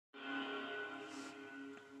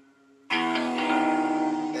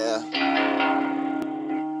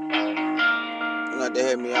about to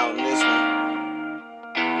hear me out on this one.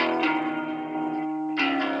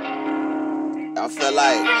 I feel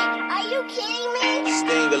like, are you kidding me?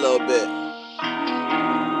 Sting a little bit.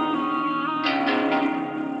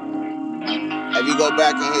 If you go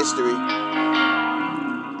back in history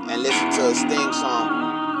and listen to a Sting song,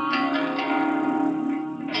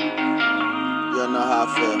 you'll know how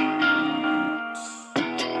I feel.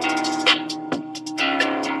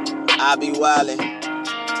 I be wildin',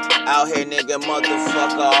 out here nigga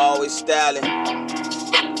motherfucker always styling.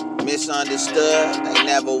 Misunderstood, they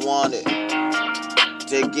never wanted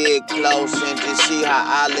to get close and just see how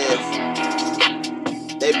I live.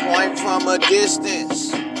 They point from a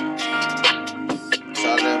distance,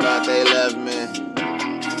 talking about they love me.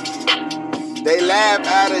 They laugh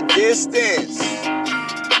at a distance,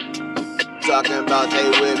 talking about they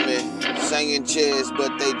with me. Singing cheers,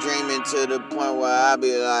 but they dreaming to the point where I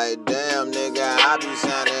be like, damn nigga, I be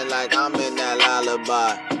sounding like I'm in that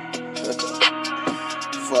lullaby.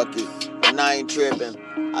 Fuck it, and I ain't tripping.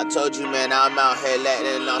 I told you, man, I'm out here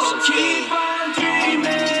letting off some steam.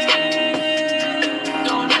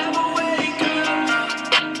 Don't ever wake up.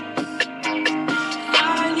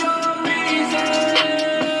 Find your reason.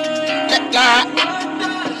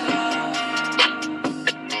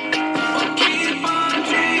 Keep on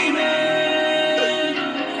dreaming.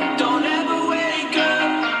 Don't ever wake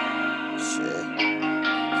up. Shit.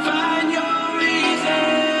 Find your reason.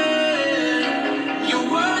 You're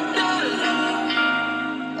worth the love.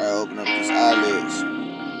 Alright, open up these eyelids.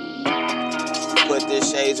 Put the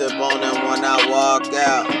shades up on them when I walk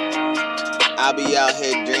out. I be out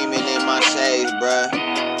here dreaming in my shades, bruh.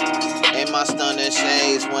 In my stunning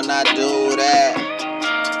shades when I do that.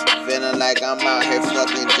 Feeling like I'm out here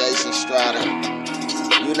fucking Jason Strata.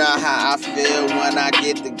 You know how I feel when I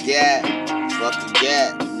get the gat. Fuck the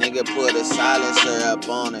gat, nigga put a silencer up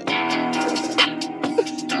on it.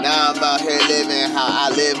 Now I'm out here living how I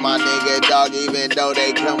live, my nigga, dog, even though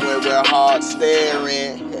they come with real hard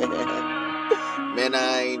staring. Man,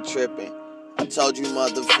 I ain't tripping. I told you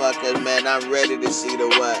motherfuckers, man, I'm ready to see the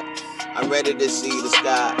what? I'm ready to see the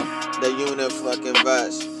sky, the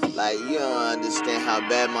universe. Like, you don't understand how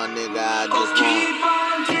bad my nigga I just want. Keep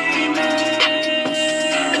on dreaming.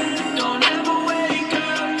 Don't ever wake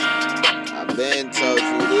up. I been told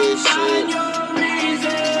you this Find shit. your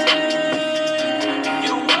reason.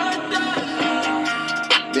 You're worth the love.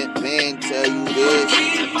 Been tell you this.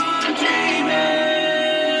 Keep on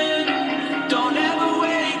dreaming. Don't ever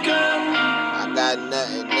wake up. I got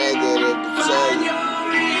nothing negative to tell Find you.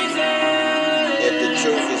 your reason. If the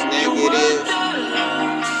truth is You're worth negative, the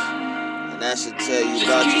love. then that should tell you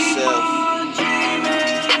about yourself.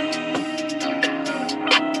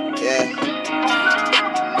 Yeah.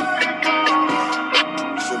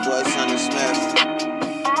 It's your boy Sonny Smith.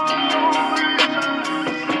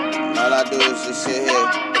 And all I do is just sit here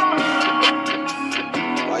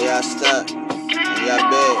while y'all stuck in y'all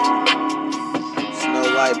bed. Snow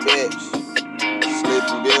White bitch,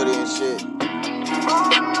 Sleeping Beauty and shit.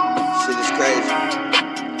 Shit is crazy.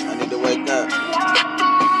 I need to wake up.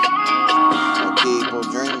 I'll keep on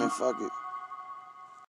dreaming, fuck it.